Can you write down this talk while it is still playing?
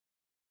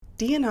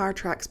DNR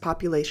tracks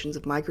populations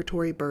of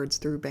migratory birds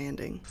through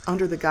banding.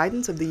 Under the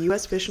guidance of the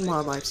U.S. Fish and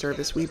Wildlife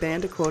Service, we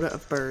band a quota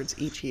of birds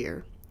each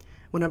year.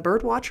 When a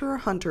birdwatcher or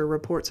hunter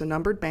reports a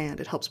numbered band,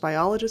 it helps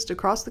biologists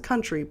across the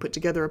country put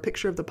together a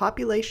picture of the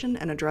population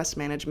and address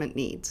management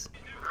needs.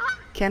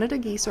 Canada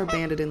geese are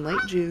banded in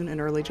late June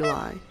and early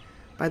July.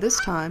 By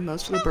this time,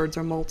 most of the birds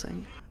are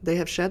molting. They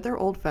have shed their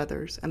old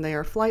feathers, and they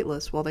are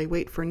flightless while they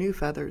wait for new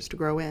feathers to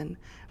grow in,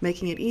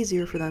 making it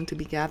easier for them to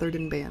be gathered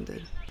and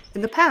banded.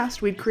 In the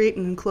past, we'd create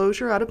an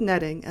enclosure out of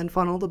netting and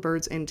funnel the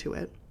birds into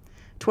it.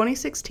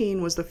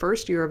 2016 was the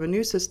first year of a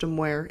new system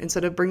where,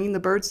 instead of bringing the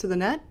birds to the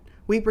net,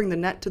 we bring the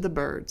net to the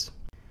birds.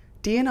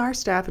 DNR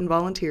staff and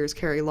volunteers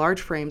carry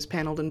large frames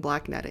paneled in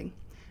black netting.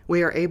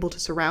 We are able to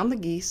surround the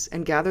geese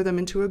and gather them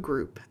into a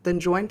group, then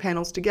join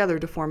panels together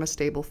to form a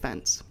stable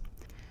fence.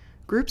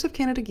 Groups of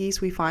Canada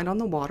geese we find on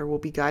the water will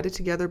be guided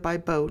together by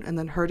boat and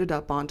then herded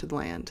up onto the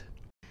land.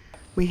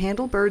 We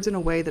handle birds in a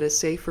way that is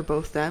safe for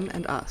both them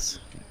and us.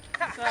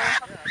 So,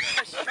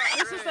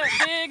 this is that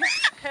big,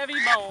 heavy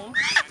bone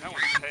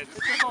that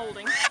you're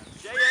holding.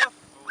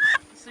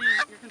 See,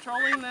 you're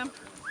controlling them.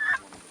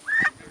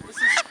 This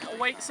is a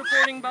weight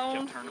supporting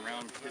bone.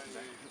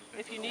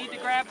 If you need to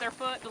grab their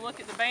foot to look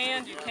at the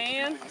band, you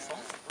can.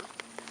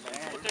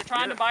 If they're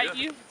trying to bite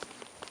you, you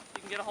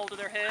can get a hold of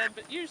their head,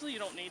 but usually you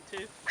don't need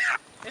to.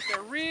 If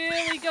they're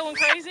really going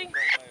crazy,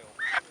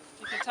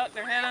 you can tuck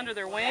their head under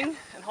their wing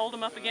and hold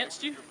them up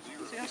against you.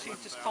 See how she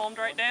just calmed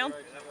right down?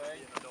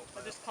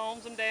 That just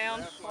calms them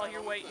down while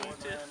you're waiting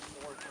to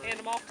hand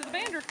them off to the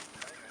bander.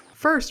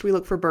 First, we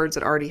look for birds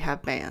that already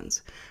have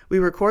bands. We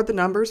record the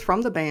numbers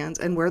from the bands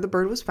and where the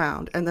bird was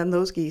found, and then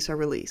those geese are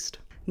released.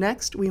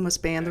 Next, we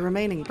must band the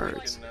remaining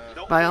birds.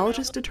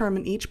 Biologists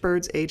determine each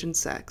bird's age and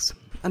sex.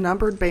 A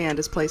numbered band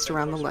is placed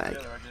around the leg.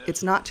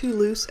 It's not too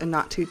loose and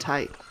not too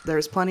tight. There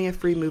is plenty of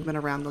free movement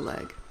around the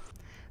leg.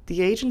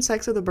 The age and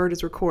sex of the bird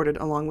is recorded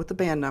along with the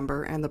band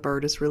number, and the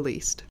bird is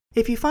released.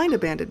 If you find a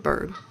banded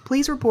bird,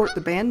 please report the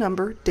band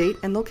number, date,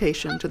 and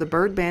location to the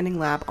Bird Banding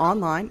Lab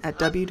online at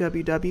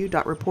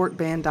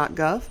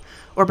www.reportband.gov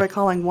or by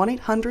calling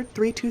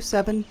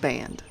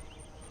 1-800-327-BAND.